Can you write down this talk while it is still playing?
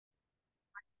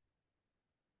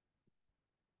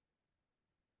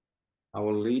I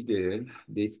will read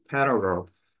this paragraph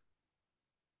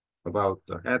about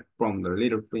the hat from the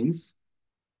Little Prince.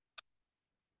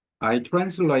 I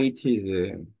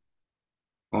translated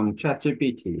on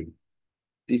ChatGPT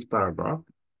this paragraph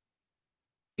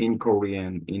in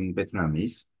Korean, in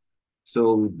Vietnamese.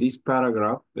 So this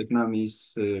paragraph,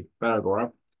 Vietnamese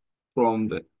paragraph from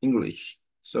the English.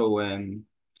 So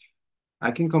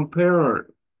I can compare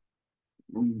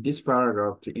this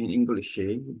paragraph in English,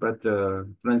 but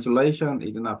the translation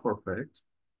is not perfect.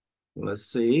 Let's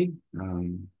see.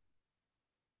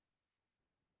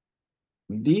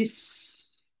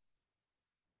 This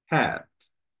hat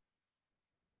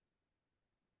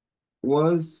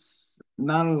was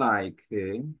not like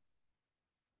the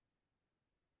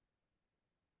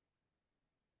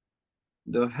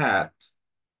hat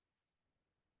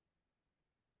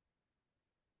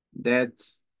that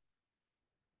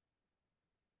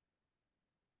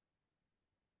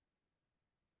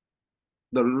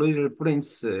the little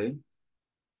prince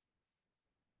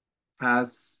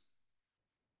has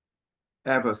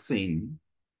ever seen.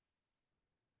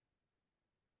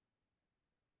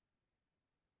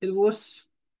 It was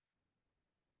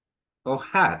a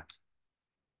hat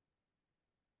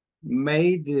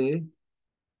made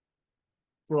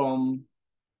from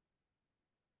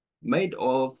made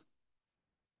of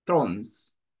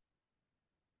thorns,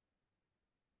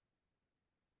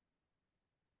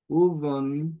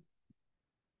 woven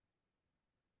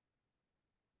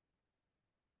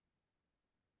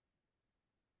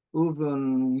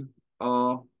woven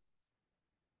a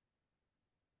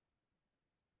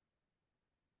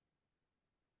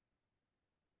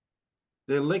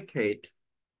delicate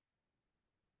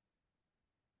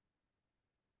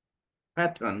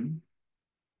pattern,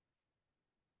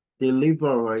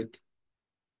 deliberate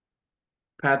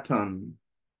pattern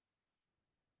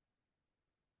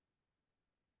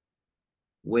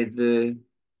with the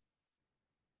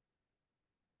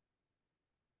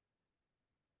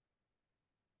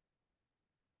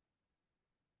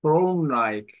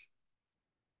throne-like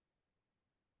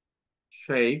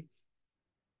shape,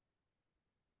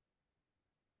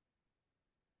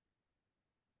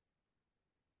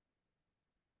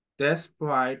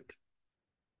 despite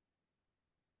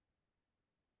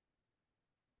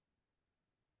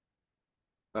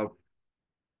a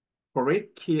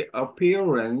pretty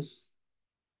appearance.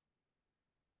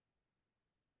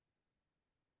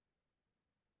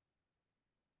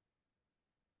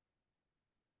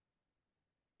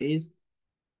 Is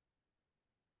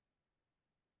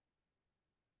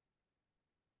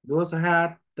those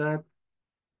hat that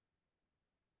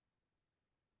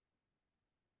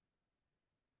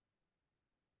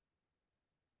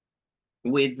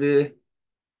with the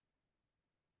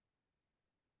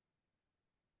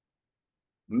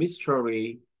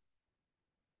mystery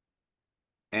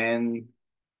and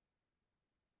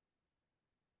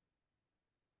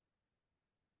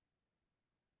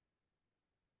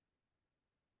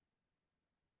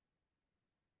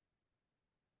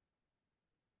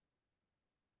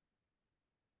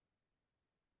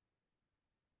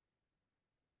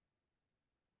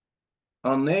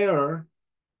an air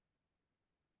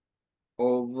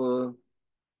of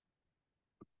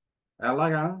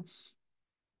elegance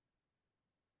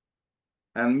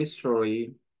and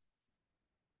mystery.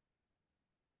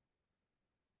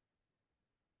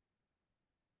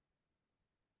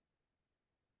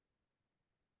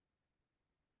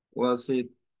 Was it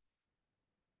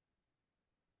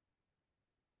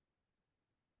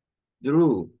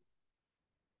drew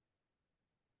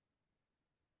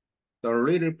the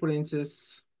little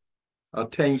princess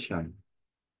attention?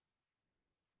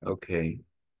 Okay,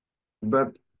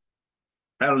 but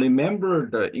I remember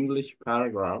the English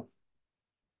paragraph,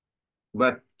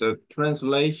 but the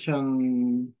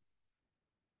translation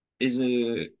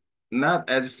is not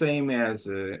as same as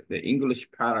the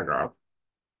English paragraph.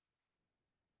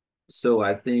 So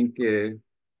I think it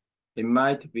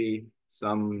might be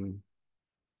some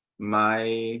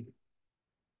my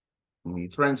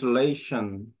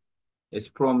translation is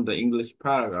from the English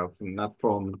paragraph, not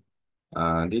from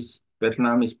this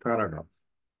Vietnamese paragraph.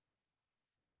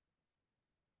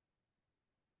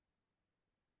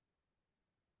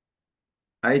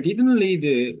 I didn't read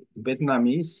the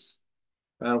Vietnamese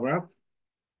paragraph,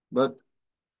 but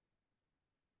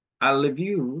I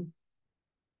review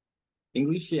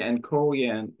English and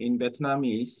Korean in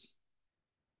Vietnamese,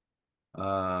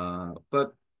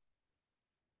 but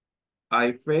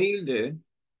I failed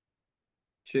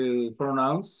to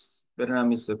pronounce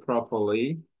Vietnamese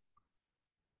properly.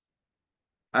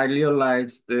 I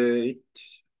realized it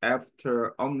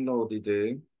after uploaded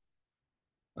the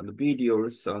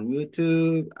videos on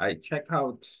YouTube. I check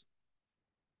out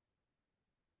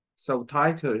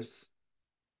subtitles,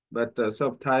 but the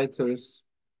subtitles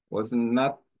was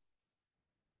not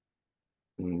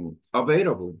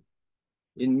available.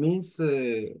 It means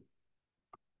the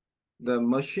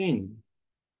machine,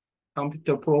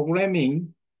 computer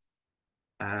programming,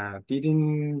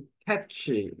 didn't catch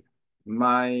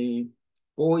my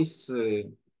voice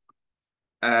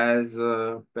as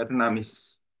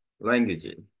Vietnamese language.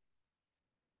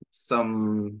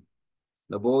 Some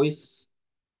the voice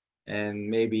and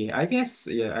maybe I guess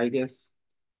yeah I guess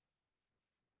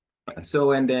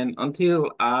so. And then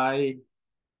until I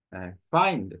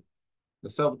find the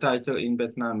subtitle in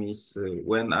Vietnamese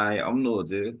when I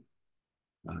upload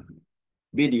uh,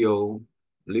 video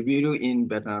review in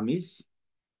Vietnamese,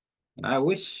 and I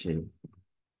wish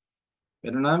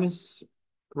Vietnamese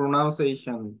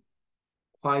pronunciation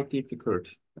quite difficult.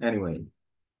 Anyway,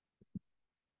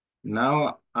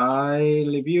 now I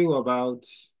review about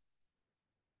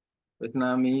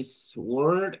Vietnamese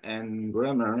word and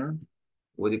grammar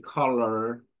with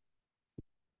color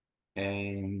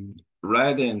and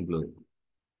red and blue.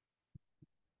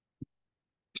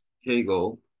 Here you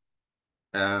go.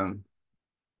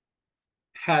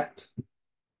 Hat.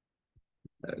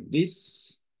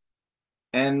 This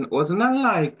and was not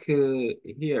like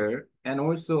here, and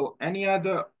also any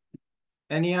other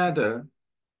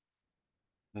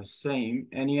same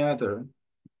any other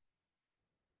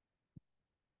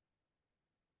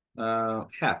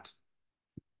hat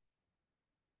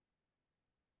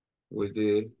with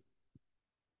the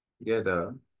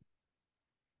together,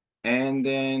 and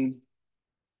then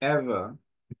ever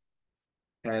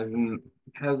has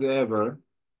has ever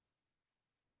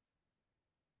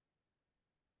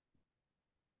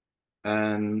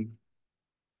and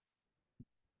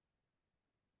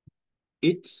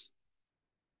its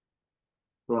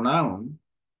pronoun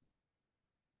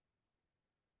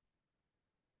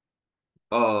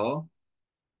or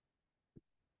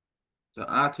the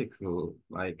article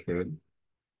like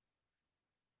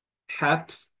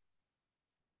hat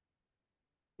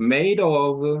made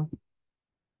of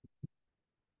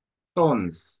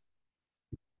thorns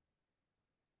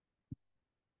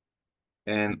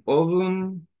and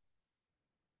oven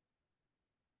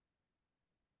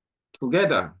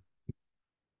together.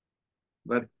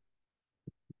 But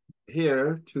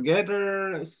here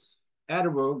together is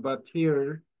edible, but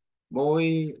here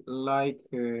boy like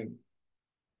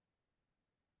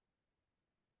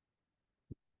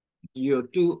your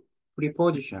two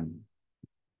preposition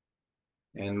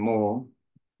and more.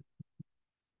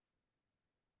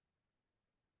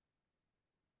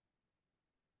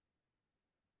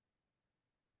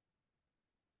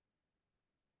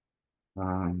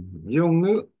 dùng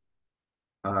ngữ.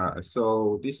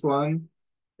 So this one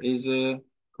is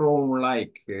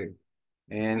chrome-like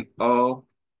and a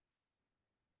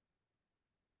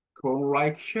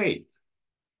chrome-like shape.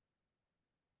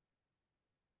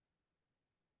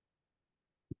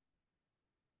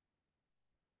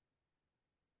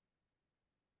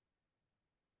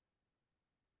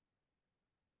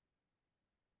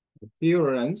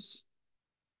 Appearance,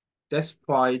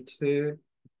 despite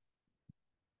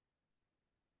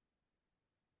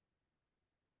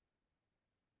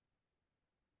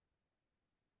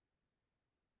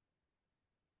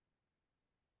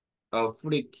a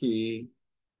freaky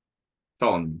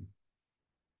tone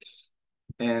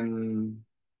and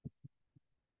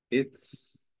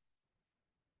its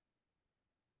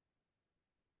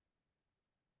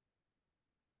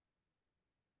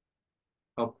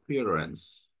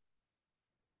appearance.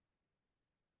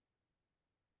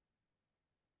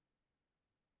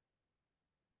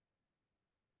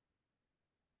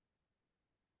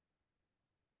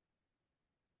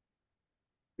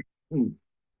 Hmm.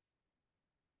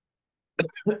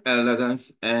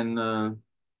 Elegance and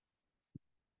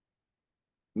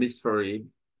mystery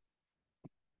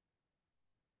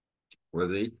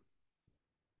with it.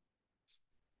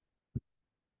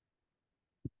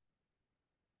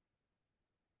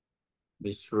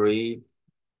 Mystery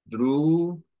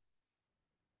drew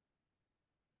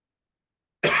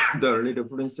the little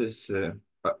princess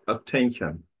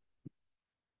attention.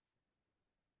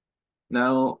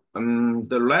 Now,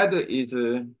 the letter is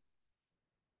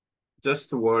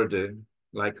just a word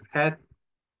like hat,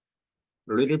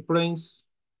 little prince,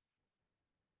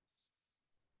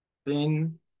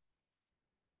 thin,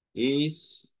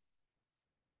 is,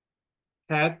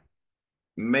 hat,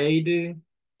 made,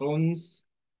 owns,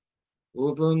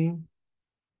 woven,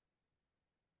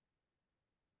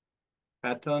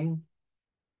 pattern,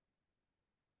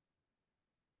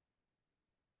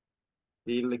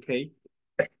 delicate.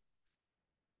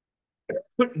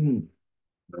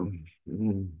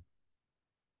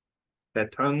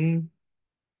 pattern,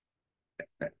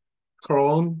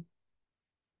 clone,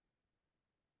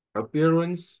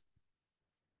 appearance,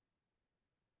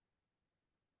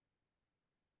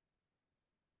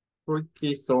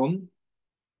 freaky zone,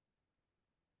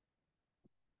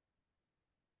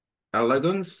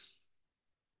 elegance,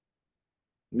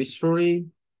 mystery,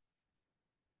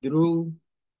 drew,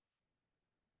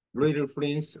 reader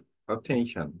friends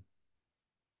attention.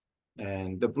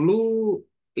 And the blue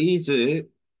is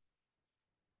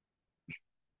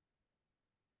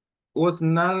was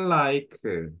not like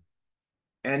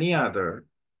any other,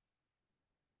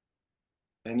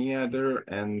 and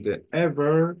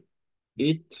ever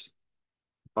it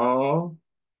all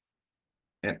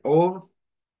and all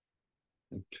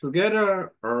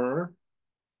together or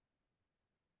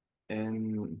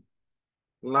and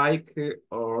like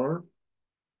or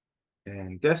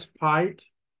and despite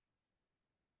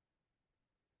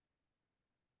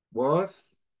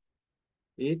was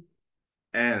it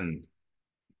and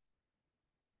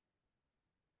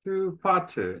two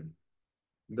part.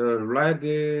 The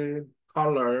red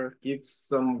color gives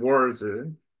some words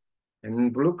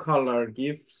and blue color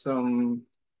gives some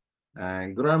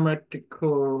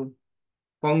grammatical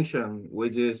function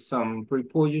with some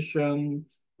preposition,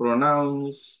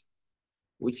 pronouns,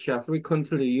 which are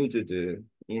frequently used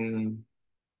in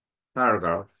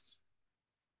paragraphs.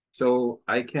 So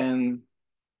I can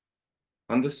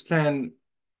understand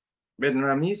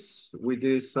Vietnamese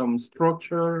with some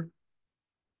structure,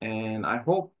 and I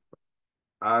hope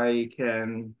I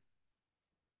can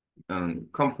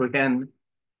comprehend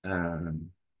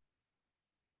um,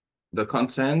 the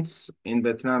contents in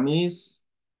Vietnamese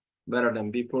better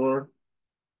than before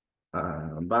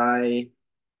by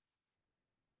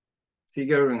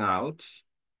figuring out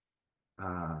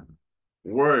uh,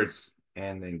 words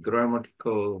and then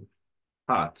grammatical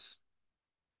parts.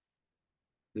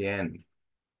 The end.